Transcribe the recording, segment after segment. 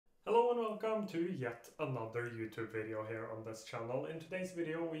Welcome to yet another YouTube video here on this channel. In today's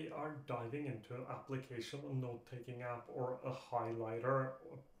video we are diving into an application, a note-taking app or a highlighter,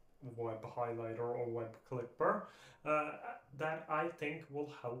 web highlighter or web clipper that I think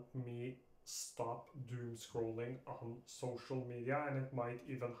will help me stop doom scrolling on social media, and it might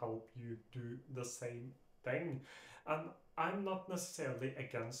even help you do the same thing. And I'm not necessarily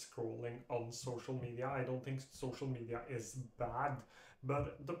against scrolling on social media. I don't think social media is bad.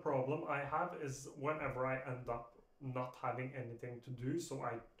 But the problem I have is whenever I end up not having anything to do, so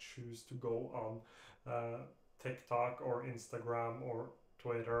I choose to go on TikTok or Instagram or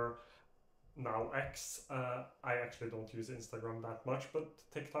Twitter, now X. I actually don't use Instagram that much, but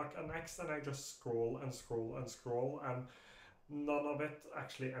TikTok and X, and I just scroll and scroll and scroll, and none of it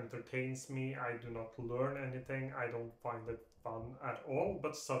actually entertains me. I do not learn anything. I don't find it fun at all.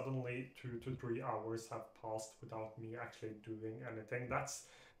 But suddenly 2 to 3 hours have passed without me actually doing anything. That's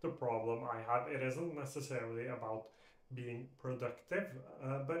the problem I have. It isn't necessarily about being productive,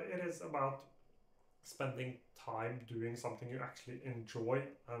 but it is about spending time doing something you actually enjoy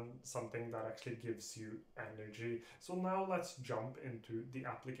and something that actually gives you energy. So now let's jump into the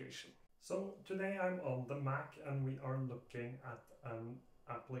application. So today I'm on the Mac and we are looking at an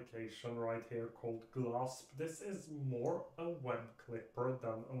application right here called Glasp. This is more a web clipper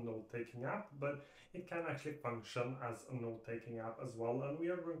than a note-taking app, but it can actually function as a note-taking app as well. And we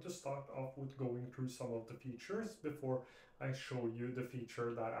are going to start off with going through some of the features before I show you the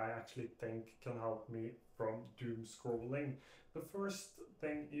feature that I actually think can help me from doom scrolling. The first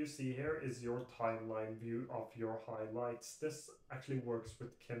thing you see here is your timeline view of your highlights. This actually works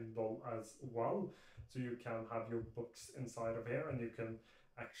with Kindle as well. So you can have your books inside of here, and you can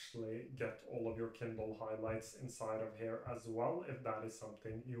actually get all of your Kindle highlights inside of here as well, if that is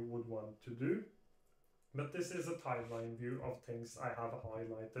something you would want to do. But this is a timeline view of things I have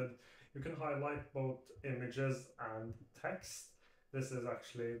highlighted. You can highlight both images and text. This is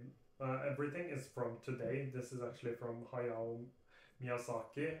actually everything is from today. This is actually from Hayao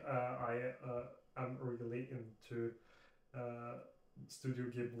Miyazaki. I am really into Studio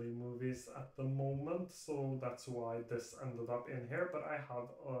Ghibli movies at the moment, so that's why this ended up in here. But I have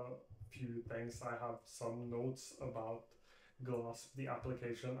a few things. I have some notes about Glasp, the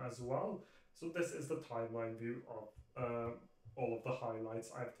application, as well. So this is the timeline view of all of the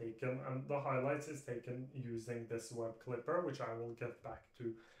highlights I've taken, and the highlights is taken using this web clipper, which I will get back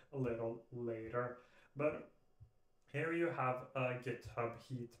to a little later. But here you have a GitHub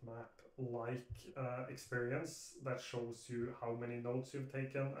heat map like experience that shows you how many notes you've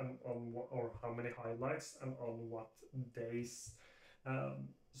taken and on what, or how many highlights and on what days.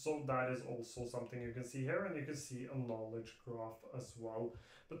 So that is also something you can see here, and you can see a knowledge graph as well.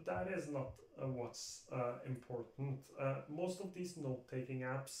 But that is not what's important. Most of these note-taking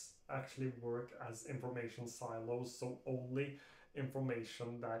apps actually work as information silos, so only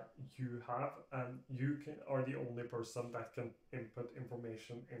information that you have, and you are the only person that can input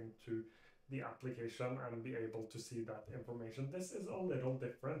information into the application and be able to see that information. This is a little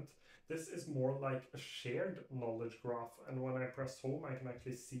different. This is more like a shared knowledge graph, and when I press home I can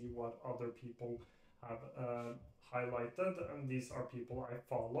actually see what other people have highlighted, and these are people I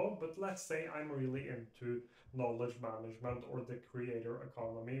follow. But let's say I'm really into knowledge management or the creator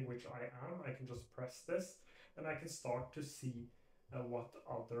economy, which I am. I can just press this and I can start to see what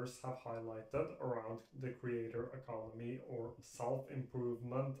others have highlighted around the creator economy or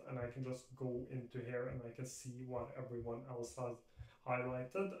self-improvement, and I can just go into here and I can see what everyone else has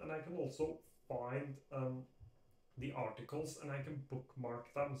highlighted, and I can also find the articles and I can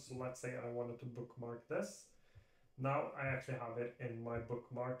bookmark them. So let's say I wanted to bookmark this. Now I actually have it in my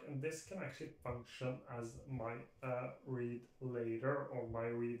bookmark, and this can actually function as my read later or my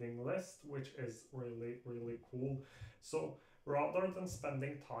reading list, which is really cool. So rather than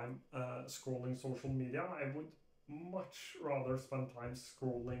spending time scrolling social media, I would much rather spend time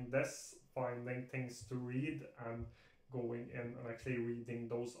scrolling this, finding things to read and going in and actually reading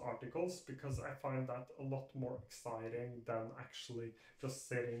those articles, because I find that a lot more exciting than actually just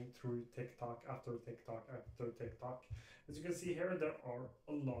sitting through TikTok after TikTok after TikTok. As you can see here, there are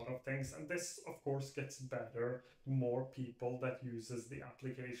a lot of things, and this of course gets better the more people that uses the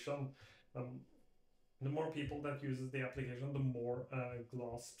application. The more people that uses the application, the more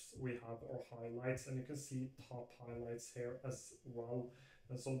Glasps we have or highlights, and you can see top highlights here as well.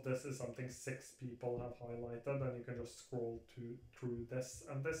 And so this is something 6 people have highlighted, and you can just scroll through this,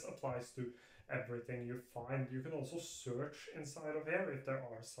 and this applies to everything you find. You can also search inside of here if there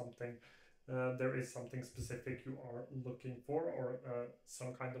is something specific you are looking for, or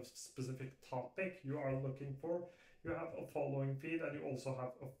some kind of specific topic you are looking for. You have a following feed and you also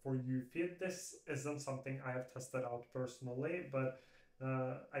have a For You feed. This isn't something I have tested out personally, but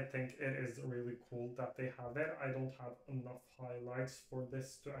I think it is really cool that they have it. I don't have enough highlights for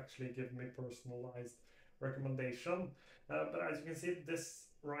this to actually give me personalized recommendation. But as you can see, this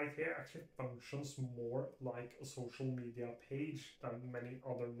right here actually functions more like a social media page than many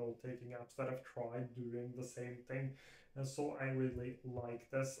other note-taking apps that have tried doing the same thing. And so I really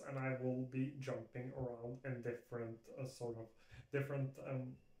like this, and I will be jumping around in different different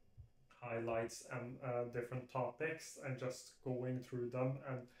highlights and different topics, and just going through them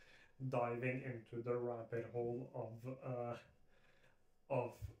and diving into the rabbit hole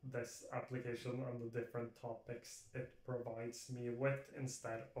of this application and the different topics it provides me with,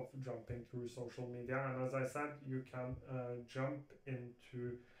 instead of jumping through social media. And as I said, you can jump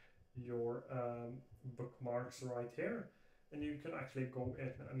into your bookmarks right here, and you can actually go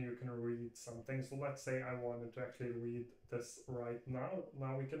in and you can read something. So let's say I wanted to actually read this right now.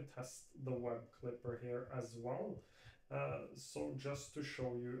 Now we can test the web clipper here as well. So just to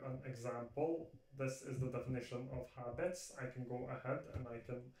show you an example, this is the definition of habits. I can go ahead and I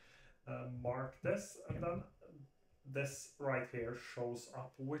can mark this, and then this right here shows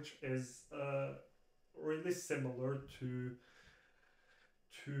up, which is really similar to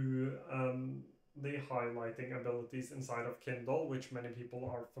the highlighting abilities inside of Kindle, which many people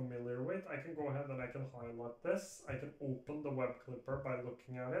are familiar with. I can go ahead and I can highlight this. I can open the web clipper by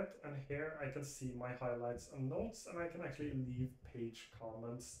looking at it, and here I can see my highlights and notes, and I can actually leave page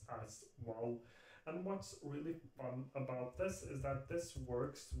comments as well. And what's really fun about this is that this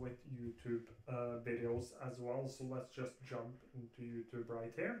works with YouTube videos as well. So let's just jump into YouTube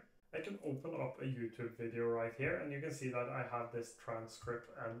right here. I can open up a YouTube video right here, and you can see that I have this transcript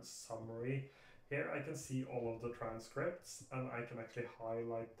and summary. Here I can see all of the transcripts, and I can actually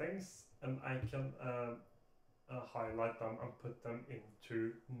highlight things, and I can highlight them and put them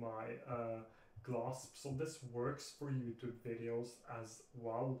into my Glasp. So this works for YouTube videos as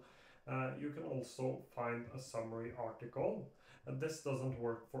well. You can also find a summary article. This doesn't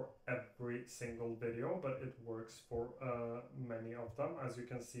work for every single video, but it works for many of them. As you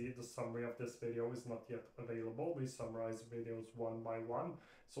can see, the summary of this video is not yet available. We summarize videos one by one,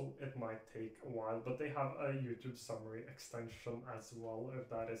 so it might take a while, but they have a YouTube summary extension as well, if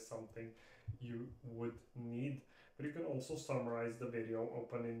that is something you would need. But you can also summarize the video,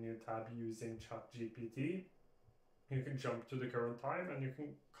 open a new tab using ChatGPT. You can jump to the current time, and you can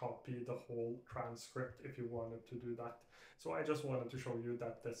copy the whole transcript if you wanted to do that. So I just wanted to show you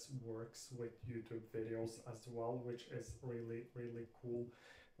that this works with YouTube videos as well, which is really, really cool.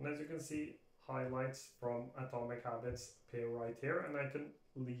 And as you can see, highlights from Atomic Habits appear right here, and I can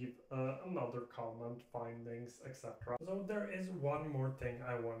leave another comment, findings, etc. So there is one more thing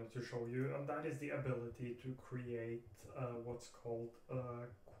I wanted to show you, and that is the ability to create what's called a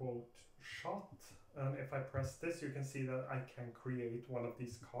quote shot. And if I press this, you can see that I can create one of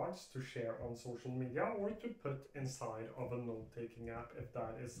these cards to share on social media, or to put inside of a note-taking app if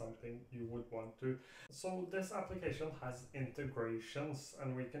that is something you would want to. So this application has integrations,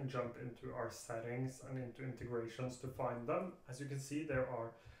 and we can jump into our settings and into integrations to find them. As you can see, there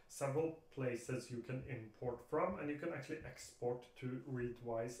are several places you can import from, and you can actually export to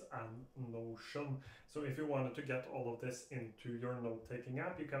Readwise and Notion. So if you wanted to get all of this into your note-taking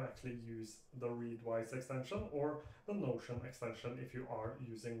app, you can actually use the Readwise extension or the Notion extension if you are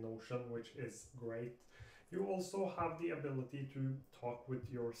using Notion, which is great. You also have the ability to talk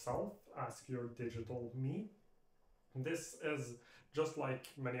with yourself, ask your digital me. This is just like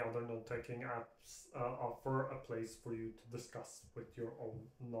many other note-taking apps, offer a place for you to discuss with your own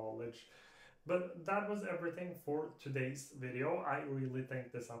knowledge. But that was everything for today's video. I really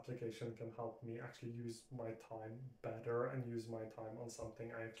think this application can help me actually use my time better and use my time on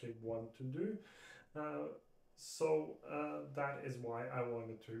something I actually want to do. So that is why I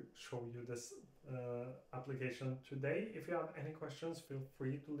wanted to show you this application today. If you have any questions, feel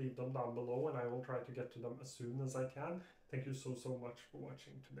free to leave them down below, and I will try to get to them as soon as I can. Thank you so much for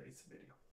watching today's video.